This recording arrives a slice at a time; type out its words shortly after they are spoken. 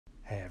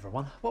Hey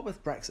everyone. What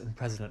with Brexit and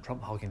President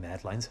Trump hogging the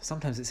headlines,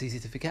 sometimes it's easy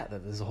to forget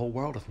that there's a whole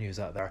world of news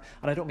out there,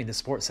 and I don't mean the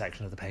sports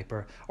section of the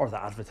paper, or the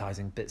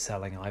advertising bit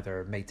selling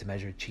either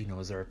made-to-measure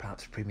chinos or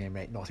perhaps premium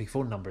rate naughty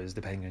phone numbers,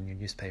 depending on your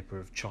newspaper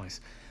of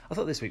choice. I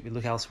thought this week we'd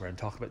look elsewhere and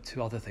talk about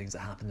two other things that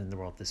happened in the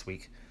world this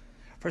week.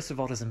 First of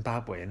all, to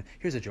Zimbabwe, and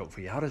here's a joke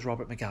for you. How does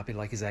Robert Mugabe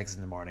like his eggs in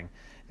the morning?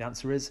 The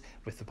answer is,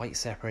 with the whites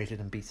separated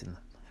and beaten.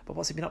 But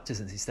what's he been up to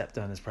since he stepped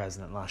down as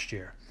president last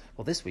year?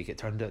 Well, this week it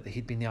turned out that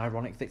he'd been the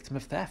ironic victim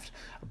of theft.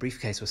 A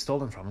briefcase was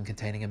stolen from him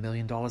containing $1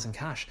 million in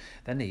cash.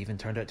 Then they even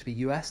turned out to be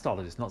US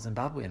dollars, not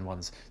Zimbabwean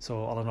ones. So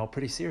all in all,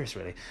 pretty serious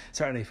really.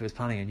 Certainly if he was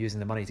planning on using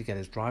the money to get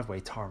his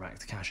driveway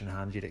tarmacked cash in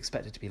hand, you'd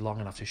expect it to be long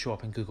enough to show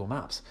up in Google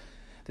Maps.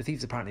 The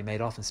thieves apparently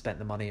made off and spent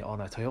the money on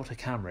a Toyota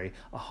Camry,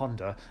 a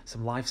Honda,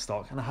 some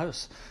livestock and a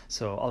house.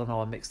 So all in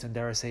all, a mixed and,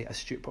 dare I say,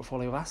 astute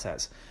portfolio of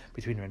assets.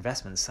 Between their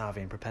investment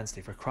savvy and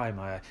propensity for crime,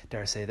 I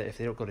dare say that if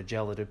they don't go to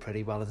jail, they do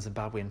pretty well in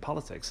Zimbabwean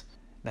politics.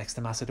 Next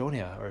to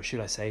Macedonia, or should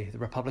I say, the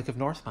Republic of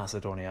North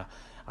Macedonia,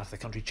 after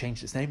the country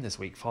changed its name this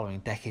week following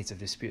decades of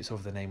disputes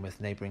over the name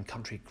with neighbouring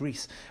country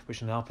Greece,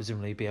 which will now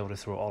presumably be able to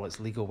throw all its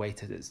legal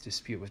weight at its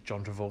dispute with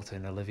John Travolta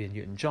and Olivia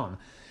Newton-John.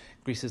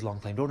 Greece has long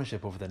claimed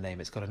ownership over the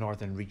name. It's got a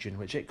northern region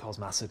which it calls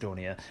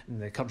Macedonia,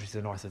 and the country to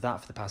the north of that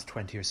for the past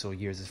 20 or so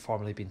years has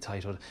formerly been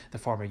titled the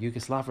former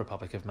Yugoslav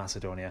Republic of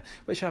Macedonia,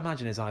 which I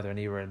imagine is either an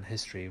era in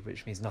history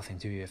which means nothing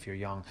to you if you're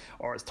young,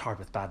 or it's tarred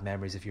with bad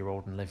memories if you're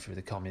old and lived through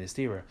the communist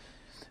era.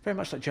 Very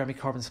much like Jeremy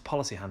Corbyn's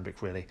policy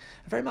handbook, really.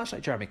 And very much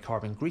like Jeremy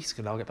Corbyn, Greece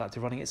can now get back to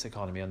running its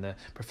economy on the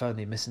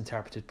profoundly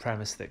misinterpreted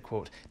premise that,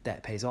 quote,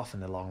 debt pays off in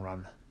the long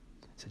run.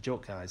 It's a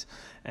joke, guys.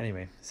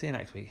 Anyway, see you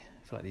next week.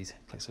 If you like these,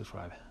 click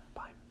subscribe.